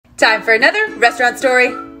Time for another restaurant story.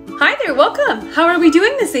 Hi there, welcome. How are we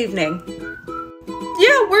doing this evening?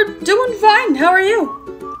 Yeah, we're doing fine. How are you?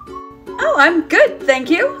 Oh, I'm good,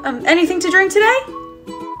 thank you. Anything to drink today?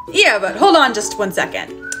 Yeah, but hold on just 1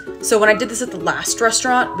 second. So when I did this at the last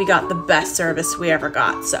restaurant, we got the best service we ever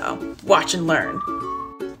got, so watch and learn.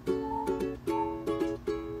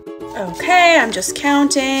 Okay, I'm just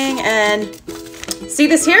counting and see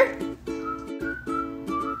this here?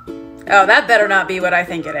 Oh, that better not be what I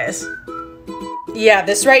think it is. Yeah,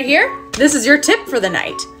 this right here, this is your tip for the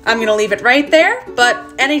night. I'm gonna leave it right there, but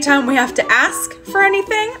anytime we have to ask for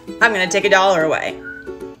anything, I'm gonna take $1 away.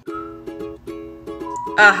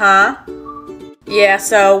 Uh-huh. Yeah,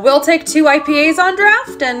 so we'll take 2 IPAs on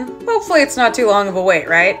draft, and hopefully it's not too long of a wait,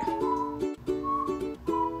 right?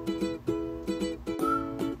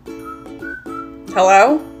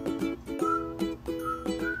 Hello?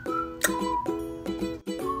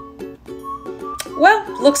 Well,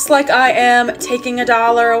 looks like I am taking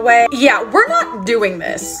 $1 away. Yeah, we're not doing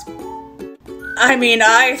this. I mean,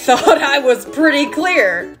 I thought I was pretty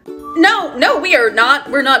clear. No, we are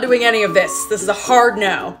not. We're not doing any of this. This is a hard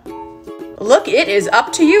no. Look, it is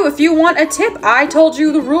up to you if you want a tip. I told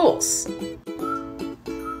you the rules.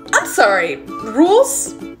 I'm sorry,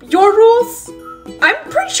 rules? Your rules? I'm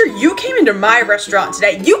pretty sure you came into my restaurant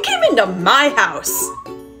today. You came into my house.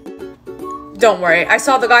 Don't worry, I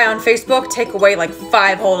saw the guy on Facebook take away like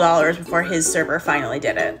 $5 whole before his server finally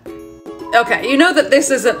did it. Okay, you know that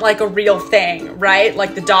this isn't like a real thing, right?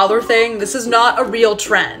 Like the dollar thing, this is not a real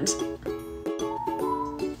trend.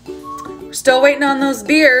 We're still waiting on those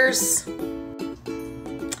beers.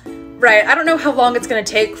 Right, I don't know how long it's gonna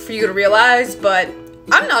take for you to realize, but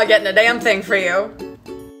I'm not getting a damn thing for you.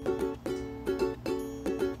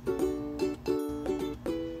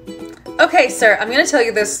 Okay, sir, I'm gonna tell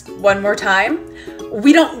you this one more time.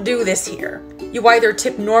 We don't do this here. You either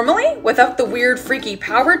tip normally without the weird freaky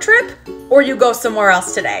power trip, or you go somewhere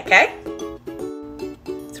else today, okay?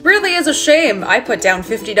 It really is a shame I put down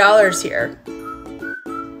 $50 here.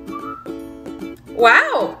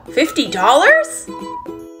 Wow, $50?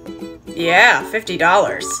 Yeah,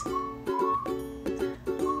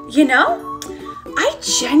 $50. You know, I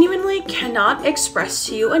genuinely cannot express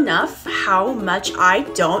to you enough how much I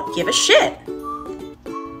don't give a shit.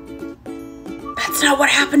 That's not what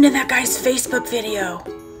happened in that guy's Facebook video.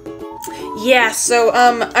 Yeah, so,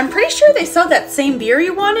 I'm pretty sure they sell that same beer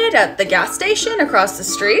you wanted at the gas station across the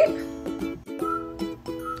street.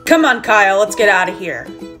 Come on, Kyle, let's get out of here.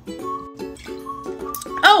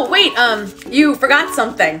 Oh, wait, you forgot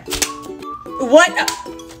something. What?